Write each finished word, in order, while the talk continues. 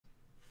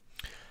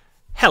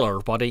Hello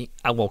everybody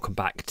and welcome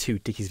back to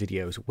Dickie's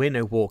Videos, where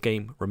no war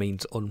game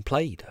remains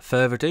unplayed.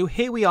 Further ado,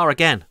 here we are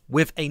again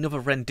with another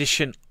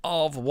rendition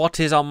of what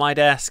is on my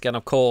desk. And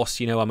of course,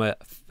 you know, I'm a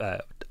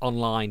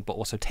online but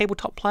also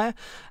tabletop player,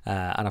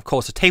 and of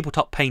course a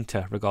tabletop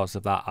painter regardless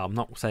of that. I'm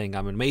not saying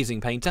I'm an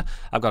amazing painter.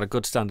 I've got a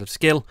good standard of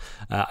skill.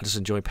 I just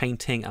enjoy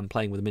painting and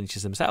playing with the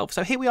miniatures themselves.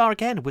 So here we are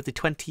again with the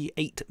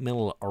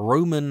 28mm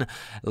Roman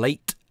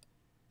late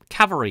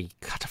cavalry,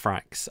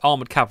 Cataphracts,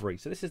 armoured cavalry.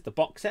 So this is the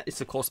box set. This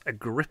is of course a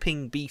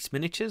Gripping Beast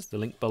miniatures, the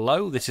link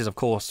below. This is of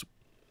course,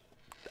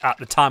 at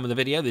the time of the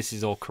video, this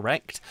is all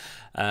correct.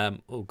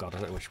 Oh god, I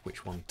don't know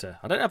which one to...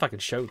 I don't know if I can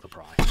show the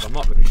price. I'm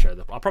not going to show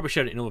the... I'll probably show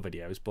it in other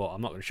videos, but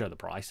I'm not going to show the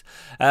price.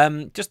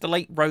 Just the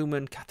late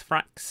Roman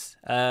Cataphracts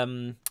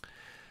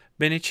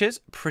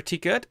miniatures, pretty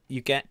good.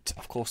 You get,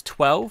 of course,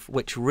 12,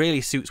 which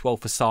really suits well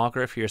for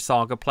Saga if you're a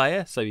Saga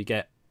player. So you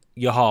get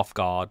your half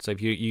guard, so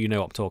if you know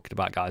what I'm talking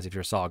about, guys, if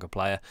you're a Saga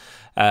player,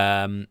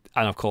 and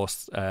of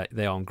course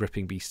they are on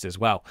Gripping Beast as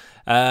well.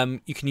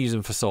 You can use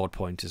them for sword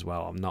point as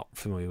well. I'm not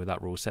familiar with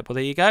that rule set, but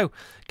there you go.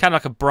 Kind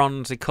of like a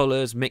bronzy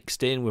colours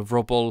mixed in with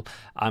rubble.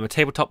 I'm a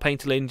tabletop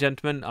painter, ladies and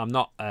gentlemen. I'm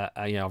not,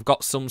 you know, I've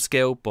got some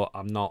skill, but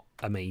I'm not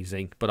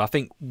amazing. But I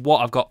think what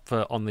I've got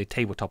on the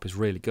tabletop is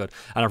really good,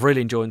 and I've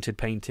really enjoyed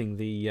painting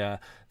the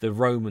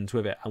Romans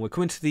with it. And we're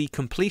coming to the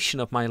completion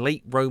of my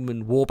late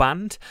Roman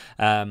warband,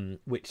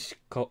 which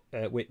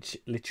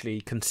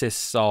literally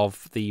consists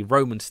of the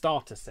Roman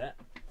starter set.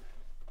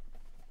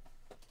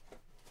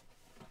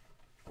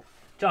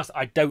 Just,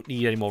 I don't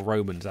need any more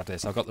Romans at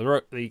this. I've got the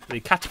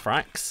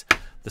Cataphracts,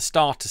 the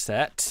starter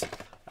set,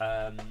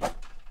 and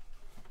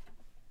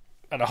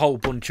a whole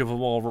bunch of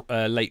more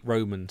late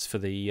Romans for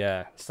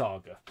the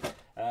Saga.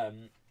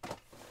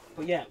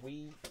 But yeah,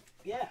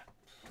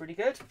 pretty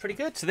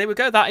good. So there we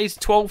go. That is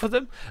 12 of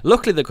them.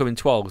 Luckily, they're coming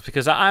 12s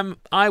because I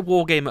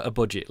wargame at a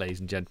budget, ladies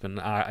and gentlemen.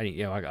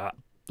 I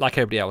like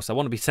everybody else, I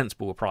want to be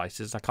sensible with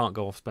prices. I can't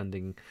go off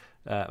spending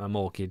a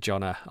mortgage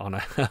on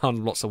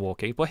lots of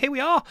wargames. But here we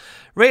are.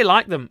 Really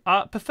like them.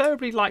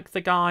 Preferably like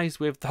the guys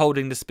with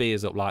holding the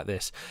spears up like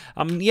this.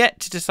 I'm yet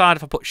to decide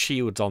if I put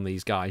shields on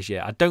these guys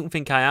yet. I don't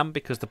think I am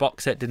because the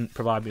box set didn't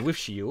provide me with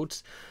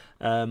shields.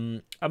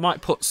 I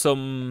might put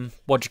some,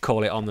 what do you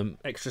call it, on them,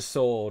 extra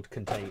sword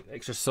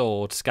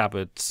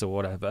scabbards or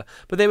whatever.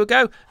 But there we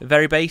go.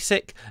 Very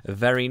basic,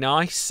 very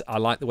nice. I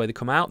like the way they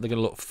come out. They're going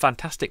to look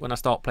fantastic when I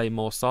start playing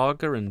more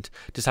Saga and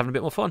just having a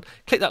bit more fun.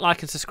 Click that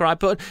like and subscribe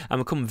button, and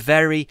we'll come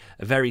very,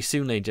 very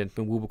soon, ladies and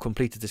gentlemen. We will have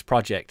completed this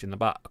project in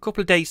about a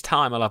couple of days'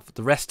 time. I'll have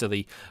the rest of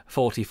the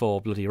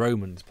 44 bloody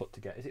Romans put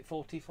together. Is it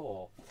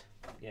 44?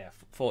 Yeah,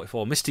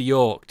 44. Mr.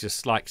 York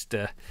just likes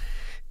to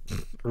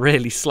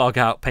really slog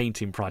out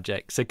painting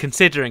projects. So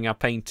considering I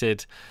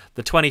painted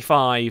the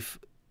 25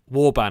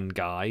 warband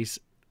guys,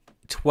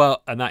 12,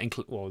 and that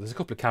includes, well, there's a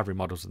couple of cavalry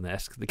models in there.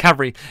 The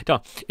cavalry,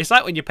 it's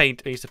like when you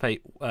used to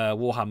paint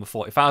Warhammer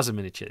 40,000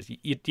 miniatures.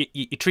 You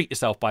treat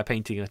yourself by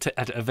painting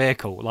a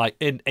vehicle. Like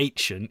in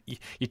Ancient,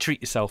 you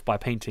treat yourself by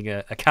painting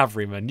a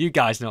cavalryman. You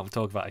guys know what I'm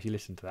talking about if you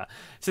listen to that.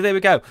 So there we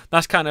go.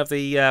 That's kind of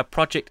the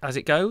project as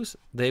it goes.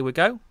 There we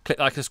go. Click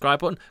like and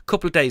subscribe button.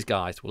 Couple of days,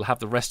 guys. We'll have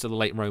the rest of the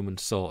late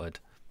Romans sorted.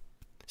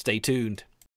 Stay tuned.